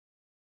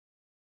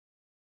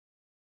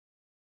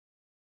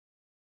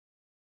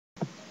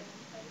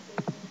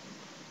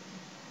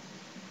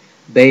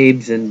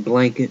babes in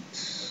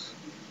blankets,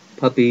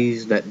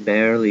 puppies that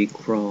barely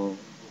crawl,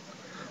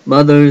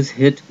 mothers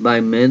hit by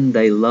men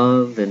they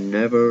love and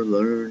never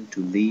learn to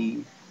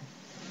leave,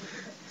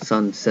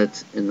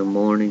 sunsets in the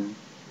morning,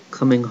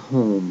 coming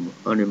home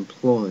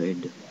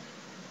unemployed,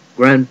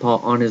 grandpa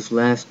on his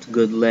last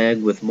good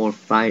leg with more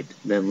fight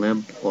than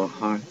limp or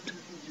heart,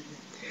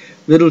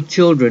 little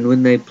children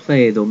when they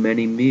play though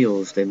many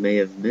meals they may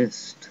have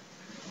missed,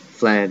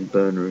 flag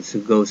burners who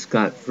go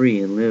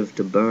scot-free and live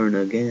to burn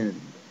again,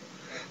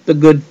 the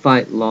good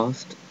fight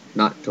lost,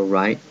 not to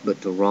right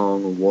but to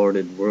wrong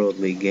awarded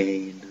worldly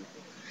gain,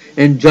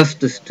 and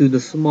justice to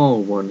the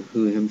small one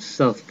who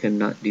himself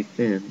cannot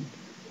defend.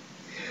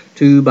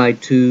 2 by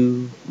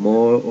 2,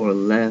 more or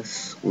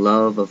less,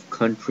 love of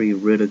country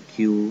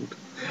ridiculed,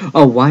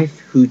 a wife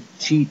who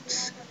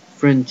cheats,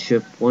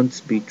 friendship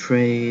once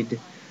betrayed,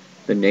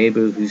 the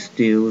neighbor who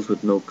steals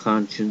with no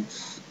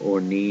conscience or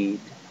need,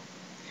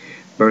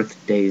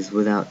 birthdays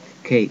without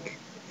cake,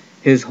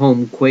 his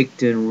home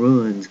quaked in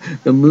ruins,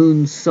 the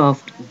moon's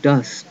soft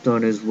dust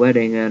on his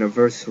wedding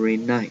anniversary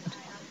night,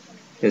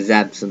 his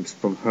absence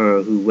from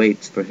her who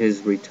waits for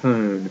his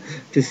return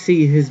to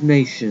see his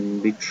nation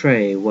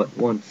betray what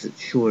once it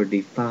sure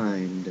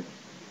defined,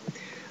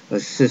 a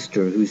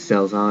sister who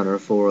sells honor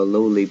for a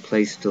lowly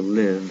place to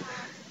live,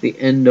 the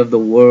end of the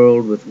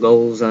world with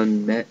goals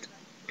unmet,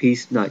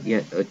 peace not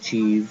yet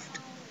achieved,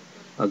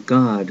 a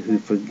God who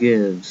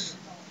forgives,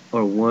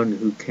 or one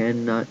who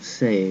cannot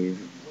save,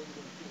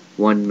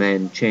 one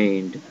man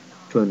chained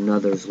to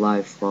another's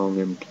lifelong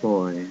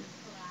employ.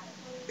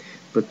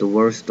 But the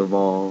worst of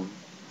all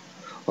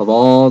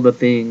the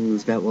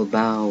things that will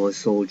bow a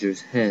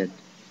soldier's head,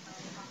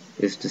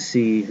 is to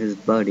see his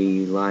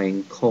buddy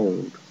lying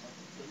cold,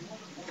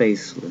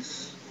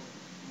 faceless,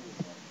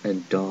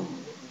 and dull.